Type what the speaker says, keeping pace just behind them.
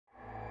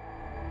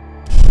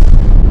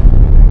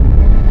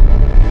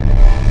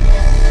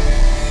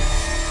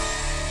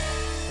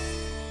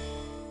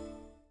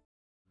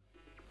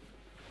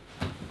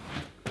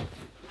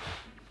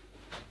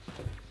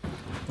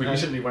We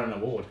recently won an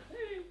award.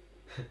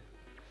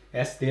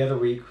 Yes, the other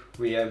week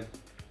we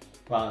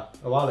well,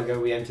 a while ago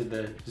we entered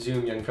the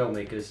Zoom Young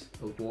Filmmakers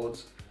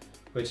Awards,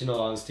 which in all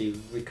honesty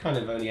we kind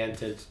of only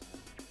entered.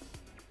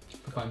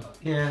 For fun.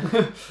 Yeah,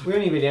 we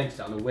only really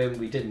entered on a whim.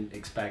 We didn't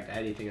expect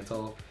anything at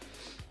all,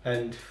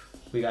 and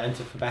we got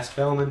entered for best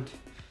film and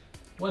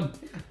Won.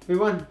 yeah, we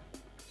won.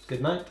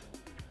 Good night.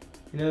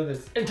 You know,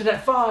 there's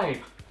Internet 5!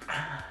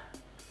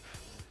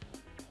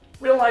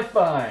 Real life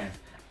 5!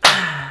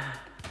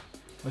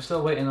 We're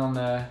still waiting on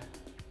the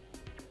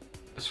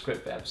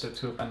script for episode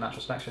 2 of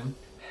Unnatural Selection.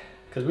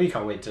 because we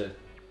can't wait to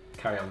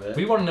carry on with it.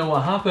 We want to know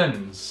what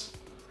happens.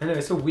 I know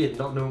it's so weird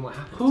not knowing what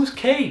happens. Who's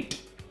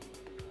Kate?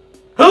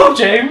 Hello,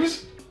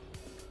 James!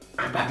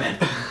 I'm Batman.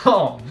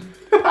 Oh.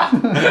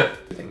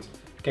 Things.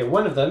 Okay,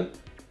 one of them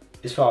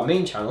is for our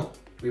main channel.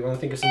 We want to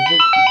think of some.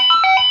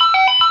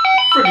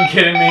 Freaking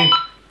kidding me!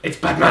 It's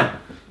Batman.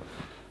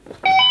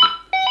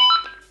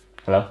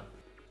 Hello?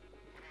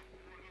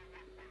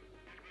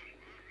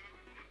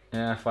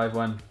 Yeah,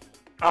 5-1.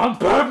 I'm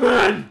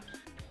Batman.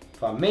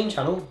 For our main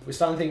channel, we're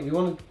starting to think we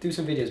want to do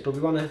some videos, but we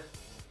want to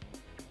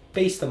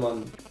base them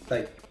on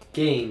like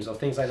games or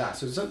things like that.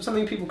 So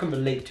something people can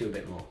relate to a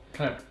bit more.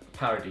 Kind of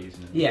parodies.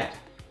 And Yeah,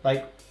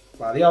 like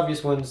well, the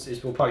obvious ones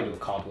is we'll probably do a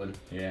COD one.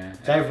 Yeah.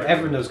 So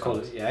everyone knows Call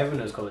of, yeah, everyone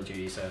knows Call of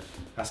Duty, so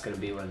that's going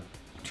to be one.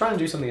 Trying to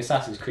do something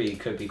Assassin's Creed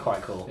could be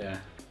quite cool. Yeah.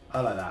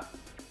 I like that.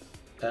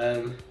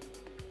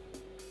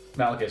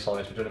 Metal Gear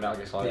Solid. We're doing a Metal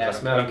Gear Solid.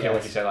 Yes, I don't care what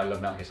yes. you say. I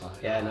love Metal Gear Solid.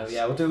 Yeah, no,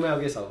 yeah, we'll do a Metal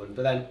Gear Solid one.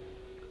 But then,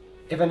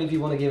 if any of you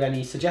want to give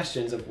any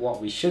suggestions of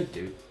what we should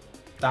do,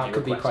 that Any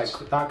could be requests?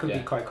 quite. That could Yeah.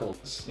 be quite cool.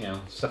 You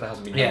know, stuff that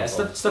hasn't been Yeah, done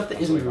before. stuff that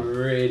That's what we isn't want.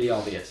 really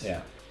obvious.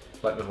 Yeah,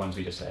 like the ones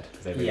we just said,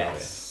 because they're really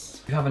obvious.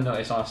 Yes. If you haven't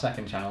noticed, on our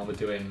second channel, we're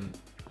doing,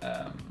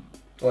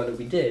 Well,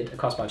 we did a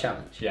crossbar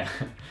challenge. yeah,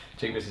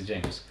 Jake versus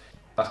James.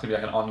 That's going to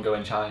be like an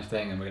ongoing challenge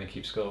thing, and we're going to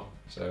keep score.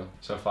 So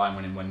far I'm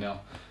winning 1-0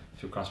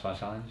 through crossbar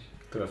challenge.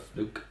 Through a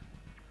fluke.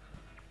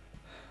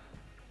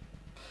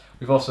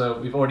 We've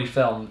already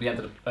filmed, we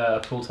entered a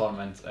pool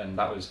tournament, and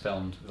that was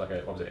filmed, it was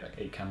like what was it, like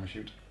 8 camera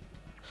shoot?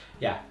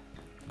 Yeah,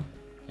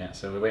 Yeah,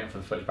 so we're waiting for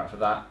the footage back for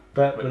that.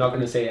 but we're not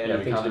going to say Yeah, we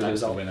anything can't to do with the announce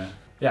the result. winner.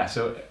 Yeah,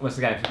 so once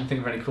again, if you can think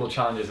of any cool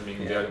challenges that we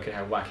can do, Yeah. I don't care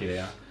how wacky they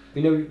are.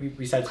 We know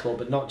we said sport,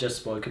 but not just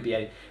sport. It could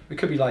be we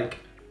could be like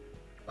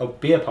a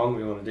beer pong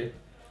we want to do.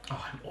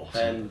 Oh, I'm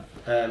awesome.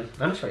 And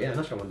I'm not sure. Yeah, I'm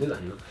not sure I want to do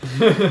that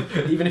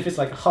anymore. Even if it's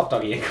like a hot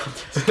dog eating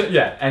contest.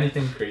 Yeah,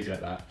 anything crazy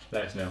like that,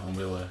 let us know and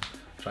we'll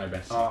try our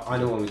best. I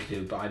know one we could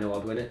do, but I know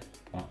I'd win it.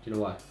 What? Do you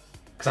know why?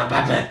 Because I'm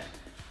Batman.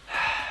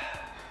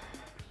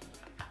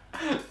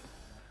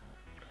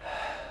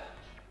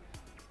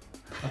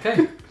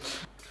 Okay.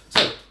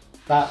 So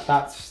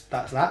that's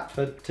that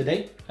for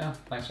today. Yeah,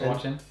 thanks for And-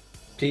 watching.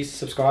 Please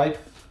subscribe.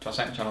 To our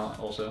second channel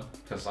also,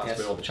 because that's Yes.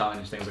 where all the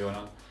challenge things are going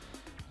on.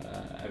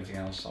 Everything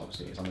else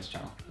obviously is on this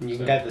channel. And you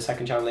can So, get the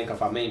second channel link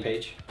off our main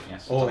page,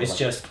 yes, or it's like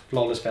just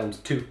Flawless Films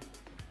 2.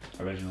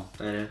 original.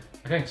 I know.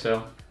 Okay,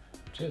 so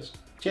cheers.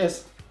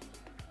 Cheers.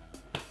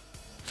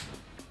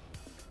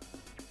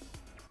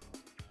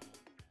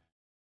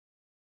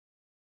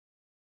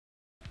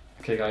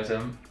 Okay guys,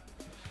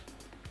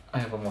 I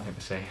have one more thing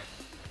to say.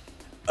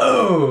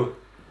 Oh.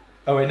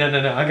 Oh wait, no.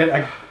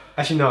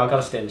 Actually, no. I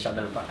gotta stay in the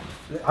shutdown. But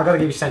I gotta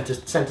give you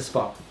center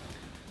spot.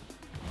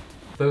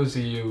 Those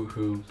of you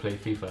who play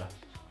FIFA,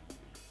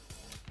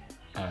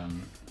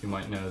 you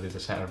might know there's a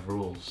set of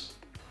rules.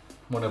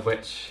 One of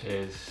which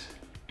is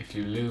if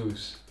you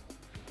lose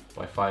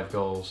by 5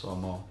 goals or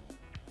more,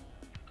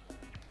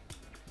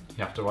 you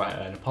have to write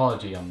an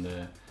apology on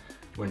the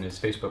winner's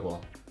Facebook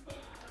wall.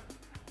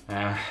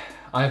 I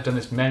have done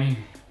this many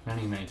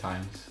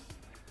times,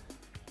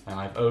 and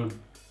I've owed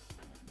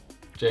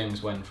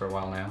James one for a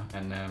while now,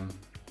 and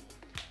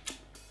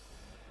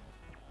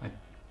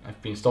I've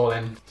been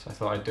stalling, so I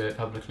thought I'd do it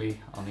publicly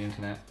on the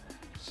internet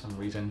for some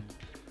reason.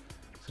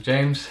 So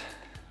James,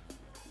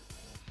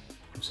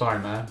 I'm sorry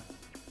man.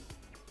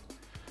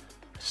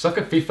 I suck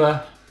at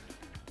FIFA.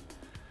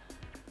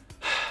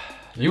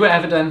 You were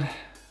Everton,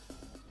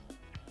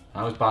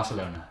 I was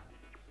Barcelona,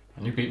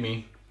 and you beat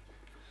me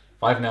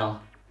 5-0.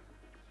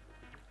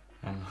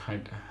 And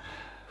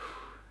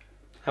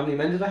How many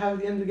men did I have at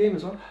the end of the game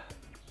as well?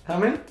 How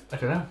many? I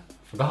don't know,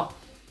 forgot.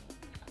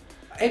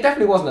 It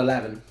definitely wasn't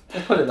 11.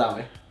 Let's put it that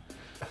way.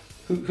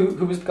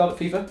 Who was the god at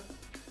FIFA?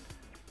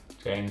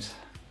 James.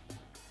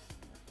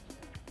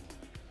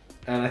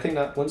 And I think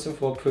that once and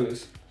for all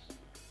proves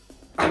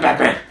I'm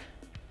Batman.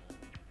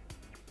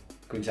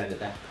 Good to end it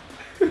there.